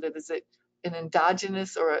 positive? Is it an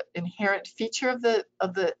endogenous or an inherent feature of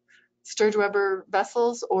the Sturge-Weber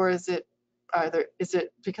vessels, or is it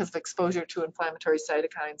because of exposure to inflammatory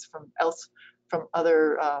cytokines from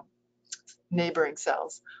other neighboring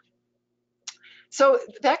cells? So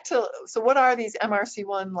what are these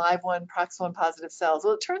MRC1, live1, PROX1 positive cells?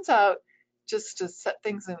 Well, it turns out, just to set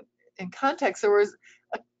things in context, there was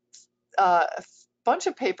a bunch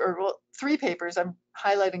of three papers, I'm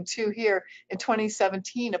highlighting two here, in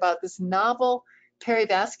 2017 about this novel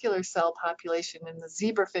perivascular cell population in the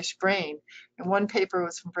zebrafish brain. And one paper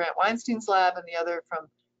was from Brant Weinstein's lab, and the other from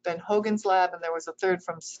Ben Hogan's lab, and there was a third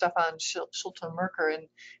from Stefan Schulte-Merker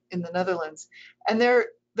in the Netherlands. And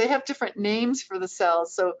they have different names for the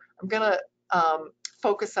cells, so I'm going to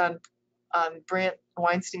focus on Brant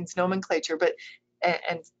Weinstein's nomenclature,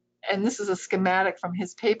 and this is a schematic from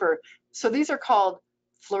his paper. So these are called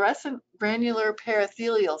fluorescent granular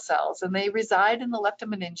perithelial cells, and they reside in the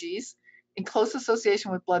leptomeninges in close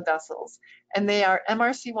association with blood vessels, and they are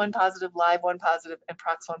MRC1 positive, live1 positive, and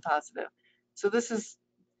PROX1 positive. So this is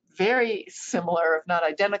very similar, if not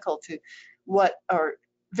identical, to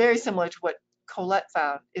very similar to what Colette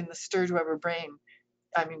found in the Sturge-Weber brain.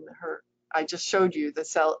 I just showed you the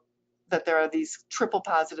cell, that there are these triple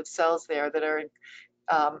positive cells there that are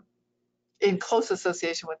in close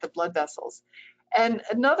association with the blood vessels. And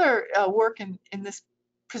another work in this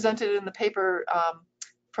presented in the paper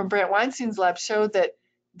from Brant Weinstein's lab showed that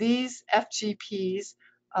these FGPs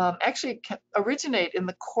actually can originate in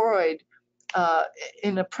the choroid,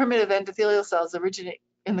 in the primitive endothelial cells originate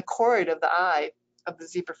in the choroid of the eye of the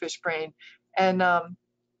zebrafish brain, and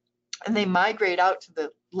they migrate out to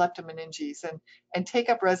the leptomeninges and take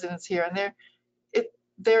up residence here. And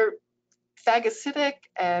they're phagocytic,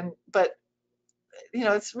 but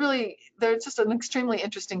it's really, they're just an extremely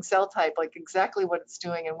interesting cell type, like exactly what it's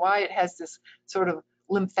doing and why it has this sort of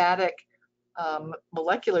lymphatic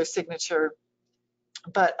molecular signature,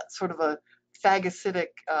 but sort of a phagocytic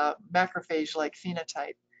macrophage-like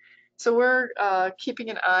phenotype. So we're keeping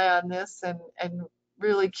an eye on this and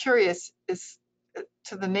really curious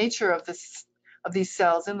to the nature of these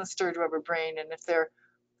cells in the Sturge-Weber brain, and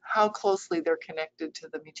how closely they're connected to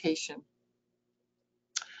the mutation.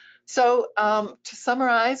 So to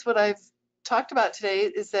summarize, what I've talked about today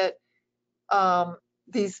is that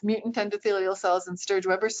these mutant endothelial cells in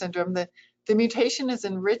Sturge-Weber syndrome, the mutation is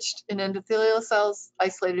enriched in endothelial cells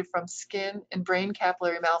isolated from skin and brain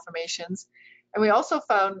capillary malformations. And we also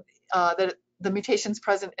found that the mutation is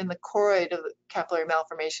present in the choroid of the capillary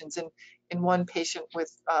malformations in one patient with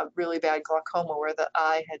really bad glaucoma, where the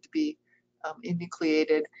eye had to be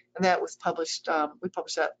enucleated. And that was published, we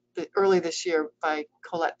published that early this year by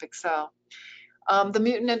Colette Bixel. The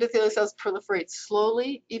mutant endothelial cells proliferate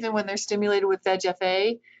slowly, even when they're stimulated with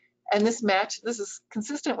VEGF-A. And this is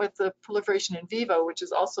consistent with the proliferation in vivo, which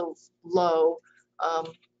is also low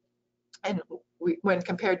when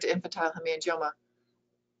compared to infantile hemangioma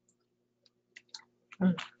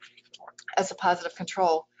as a positive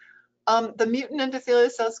control. The mutant endothelial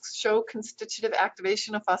cells show constitutive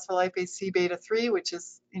activation of phospholipase C beta 3, which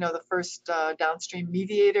is the first downstream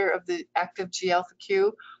mediator of the active G alpha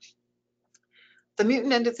Q. The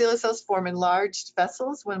mutant endothelial cells form enlarged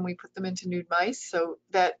vessels when we put them into nude mice, so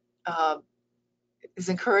that is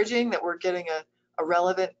encouraging that we're getting a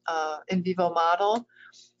relevant in vivo model.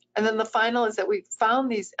 And then the final is that we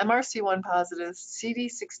found these MRC1 positive,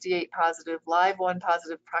 CD68 positive, LIVE1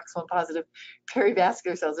 positive, PROX1 positive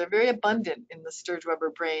perivascular cells. They're very abundant in the Sturge-Weber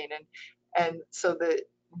brain, and so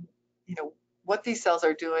what these cells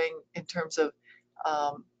are doing in terms of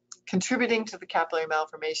contributing to the capillary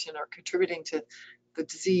malformation or contributing to the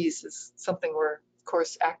disease is something we're, of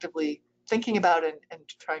course, actively thinking about and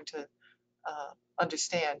trying to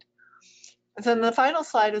understand. And then the final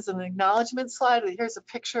slide is an acknowledgement slide. Here's a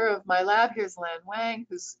picture of my lab. Here's Lan Wang,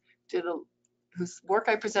 whose work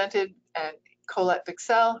I presented, and Colette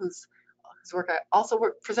Bixel, whose work I also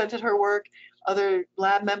presented her work. Other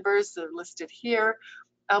lab members are listed here.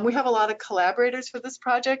 We have a lot of collaborators for this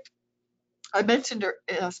project. I mentioned,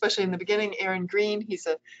 especially in the beginning, Aaron Green. He's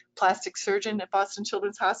a plastic surgeon at Boston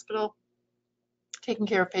Children's Hospital, taking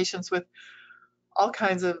care of patients with all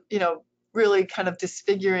kinds of, really kind of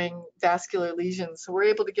disfiguring vascular lesions. So we're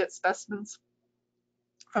able to get specimens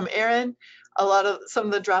from Aaron. Some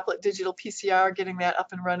of the droplet digital PCR, getting that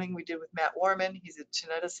up and running, we did with Matt Warman. He's a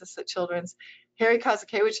geneticist at Children's. Harry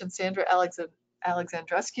Kozakewicz and Sandra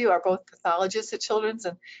Alexandrescu are both pathologists at Children's,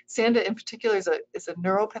 and Sandra in particular is a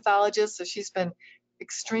neuropathologist, so she's been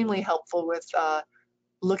extremely helpful with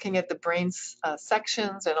looking at the brain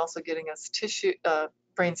sections and also getting us tissue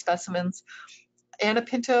brain specimens. Anna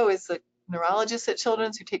Pinto is a neurologist at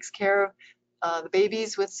Children's who takes care of the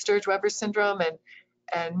babies with Sturge-Weber syndrome,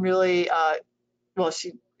 and really,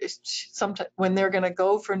 she sometimes when they're going to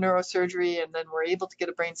go for neurosurgery and then we're able to get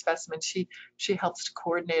a brain specimen, she helps to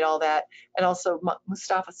coordinate all that. And also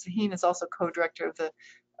Mustafa Sahin is also co-director of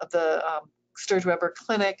the Sturge-Weber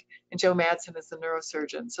clinic, and Joe Madsen is the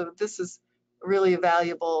neurosurgeon. So this is really a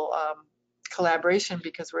valuable collaboration,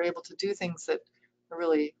 because we're able to do things that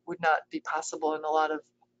really would not be possible in a lot of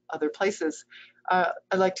other places. I'd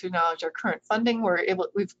like to acknowledge our current funding.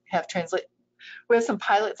 We have some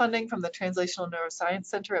pilot funding from the Translational Neuroscience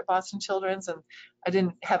Center at Boston Children's, and I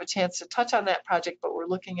didn't have a chance to touch on that project, but we're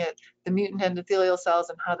looking at the mutant endothelial cells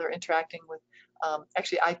and how they're interacting with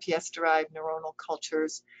actually iPS-derived neuronal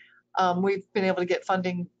cultures. We've been able to get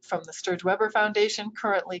funding from the Sturge-Weber Foundation.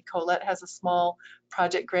 Currently, Colette has a small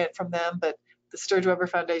project grant from them, but the Sturge-Weber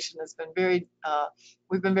Foundation has been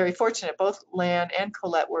we've been very fortunate. Both Lan and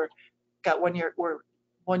Colette got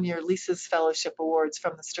one-year Lisa's Fellowship Awards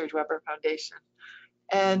from the Sturge-Weber Foundation.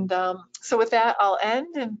 And so with that, I'll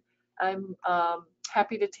end, and I'm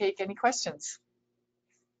happy to take any questions.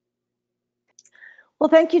 Well,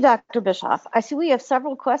 thank you, Dr. Bischoff. I see we have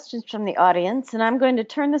several questions from the audience, and I'm going to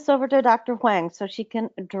turn this over to Dr. Huang so she can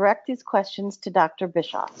direct these questions to Dr.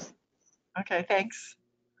 Bischoff. Okay, thanks.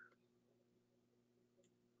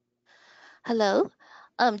 Hello.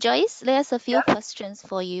 Joyce, there's a few questions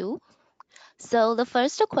for you. So the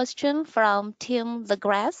first question from Tim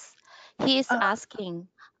LeGrasse, he is Uh, asking,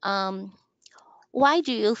 why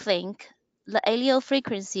do you think the allele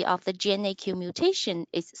frequency of the GNAQ mutation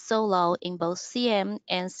is so low in both CM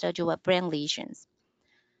and sturgeon web brain lesions?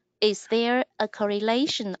 Is there a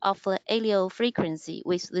correlation of the allele frequency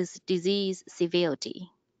with this disease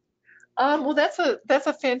severity? well, that's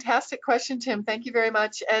a fantastic question, Tim. Thank you very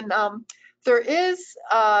much. And there is,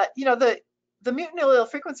 the mutant allele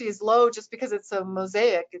frequency is low just because it's a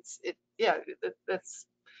mosaic. That's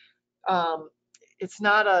it's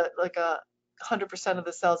not like 100% of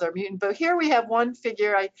the cells are mutant. But here we have one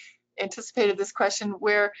figure. I anticipated this question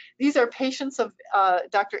where these are patients of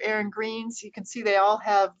Dr. Aaron Green's. You can see they all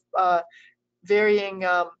have varying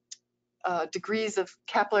degrees of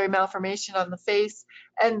capillary malformation on the face,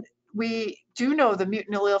 and we do know the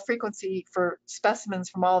mutant allele frequency for specimens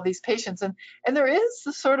from all of these patients, and there is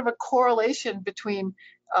a sort of a correlation between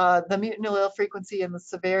the mutant allele frequency and the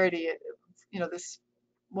severity. This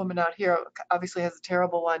woman out here obviously has a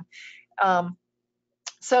terrible one.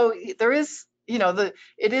 So there is,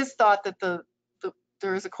 it is thought that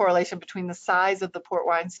there is a correlation between the size of the port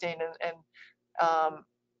wine stain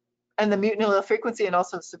and the mutant allele frequency and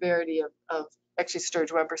also severity of actually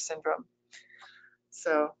Sturge-Weber syndrome.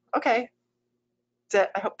 So, okay. I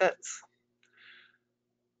hope that's...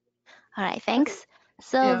 All right, thanks.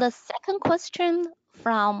 So Yeah. the second question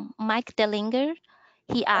from Mike Dellinger,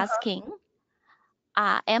 he asking,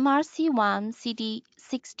 are MRC1,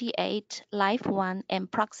 CD68, LIFE1, and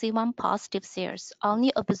PROXY1 positive cells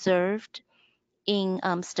only observed in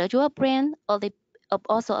sturgeon brain, or they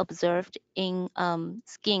also observed in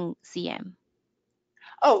skin CM?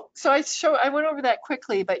 Oh, so I went over that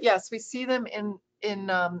quickly, but yes, we see them in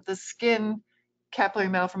the skin capillary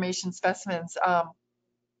malformation specimens.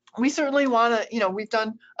 We certainly want to, we've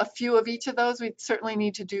done a few of each of those. We certainly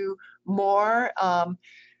need to do more.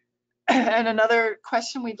 And another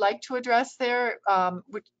question we'd like to address there,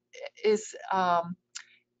 which is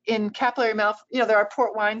in capillary there are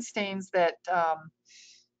port wine stains that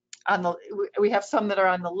we have some that are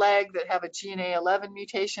on the leg that have a GNA11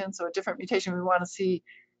 mutation, so a different mutation. We want to see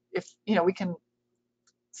if we can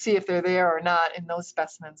see if they're there or not in those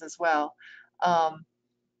specimens as well.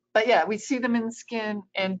 But yeah, we see them in the skin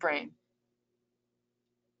and brain.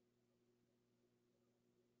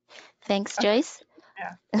 Thanks, Joyce.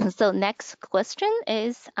 Yeah. So next question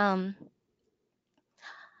is,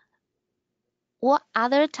 what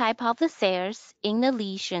other type of the cells in the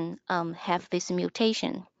lesion have this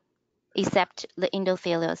mutation, except the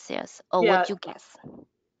endothelial cells, or Yeah. what you guess?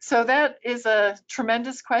 So that is a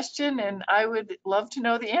tremendous question, and I would love to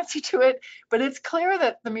know the answer to it. But it's clear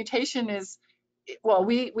that the mutation is, well,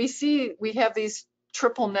 we have these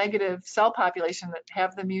triple negative cell population that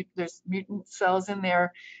have there's mutant cells in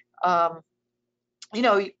there.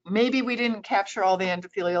 Maybe we didn't capture all the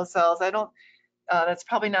endothelial cells. That's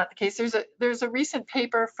probably not the case. There's a recent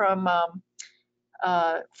paper from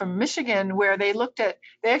Michigan where they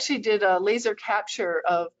actually did a laser capture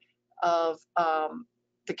of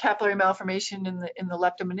the capillary malformation in the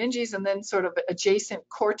leptomeninges and then sort of adjacent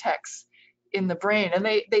cortex in the brain. And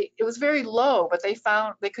it was very low, but they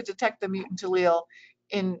found they could detect the mutant allele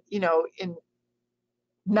in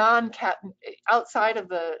outside of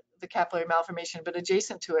the capillary malformation, but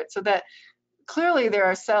adjacent to it. So that clearly there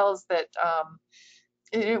are cells that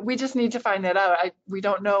we just need to find that out. We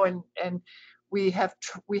don't know, and we don't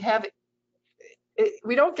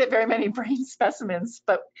get very many brain specimens,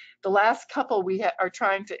 but the last couple are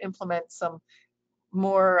trying to implement some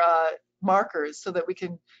more markers so that we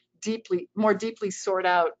can more deeply sort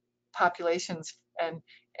out populations and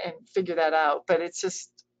figure that out. But it's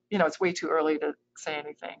just, it's way too early to say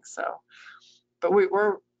anything. So, but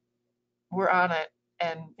we're on it,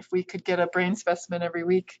 and if we could get a brain specimen every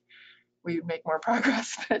week, we'd make more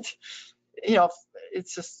progress. But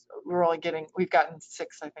it's just we've gotten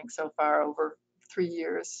 6, I think, so far over 3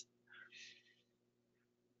 years.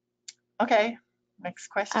 Okay, next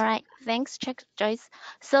question. All right, thanks, Joyce.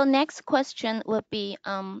 So next question will be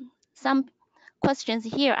some questions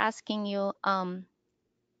here asking you,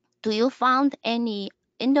 do you find any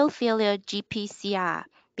endothelial GPCR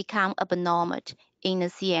become abnormal in the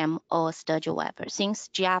CM or Sturge-Weber, since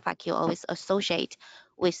GFRQ always associate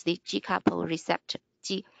with the G-couple receptor,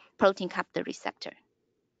 G protein coupled receptor?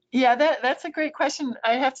 Yeah, that's a great question.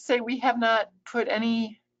 I have to say we have not put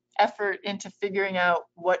any effort into figuring out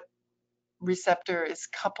what receptor is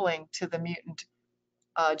coupling to the mutant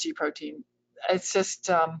G protein. It's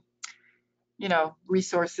just,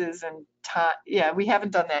 resources and time. Yeah, we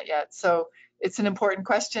haven't done that yet. So it's an important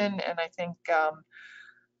question, and I think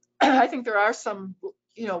I think there are some,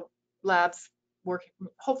 labs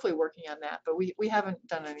hopefully working on that, but we haven't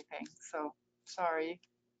done anything. So sorry,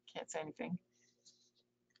 can't say anything.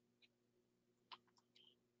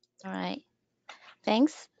 All right.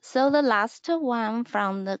 Thanks. So the last one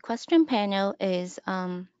from the question panel is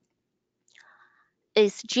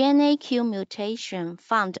GNAQ mutation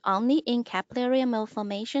found only in capillary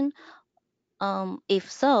malformation?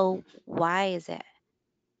 If so, why is it?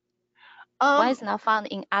 Why is it not found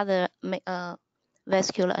in other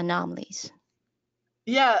vascular anomalies?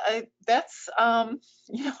 Yeah, that's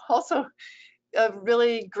also a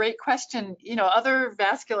really great question. Other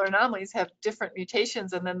vascular anomalies have different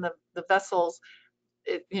mutations, and then the vessels,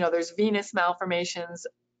 there's venous malformations,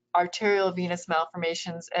 arterial venous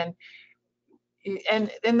malformations, and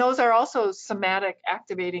those are also somatic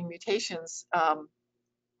activating mutations.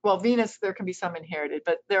 Well, venous, there can be some inherited,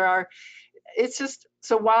 but it's just,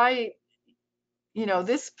 so why,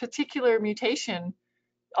 this particular mutation,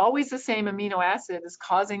 always the same amino acid, is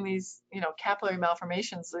causing these, capillary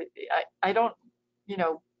malformations. I don't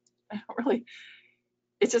really,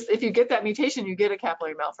 it's just, if you get that mutation, you get a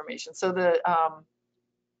capillary malformation. So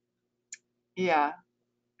yeah,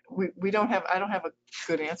 I don't have a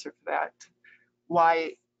good answer for that.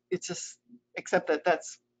 Why it's just, except that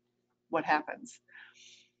that's what happens.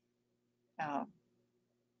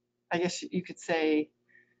 I guess you could say,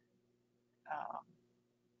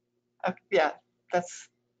 yeah,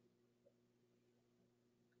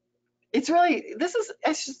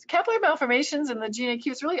 it's just capillary malformations and the GNAQ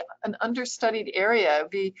is really an understudied area. It'd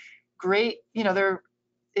be great,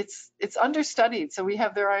 it's understudied. So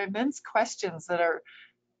there are immense questions that are,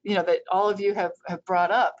 that all of you have brought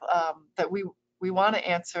up, that we want to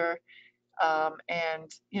answer.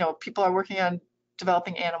 And people are working on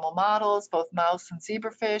developing animal models, both mouse and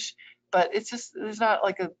zebrafish, but it's just, there's not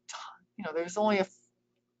like there's only a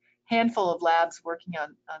handful of labs working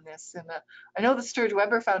on this. And I know the Stuart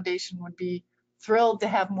Weber Foundation would be thrilled to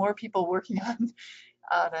have more people working on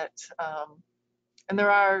it. And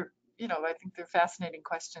there are, I think they're fascinating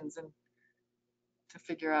questions and to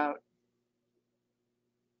figure out.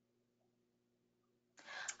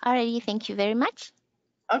 Alrighty, thank you very much.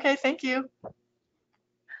 Okay, thank you.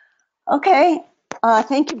 Okay,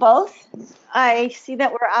 thank you both. I see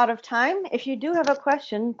that we're out of time. If you do have a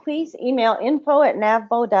question, please email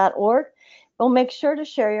info@navbo.org. We'll make sure to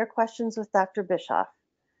share your questions with Dr. Bischoff.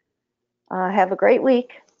 Have a great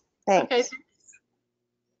week. Thanks. Okay.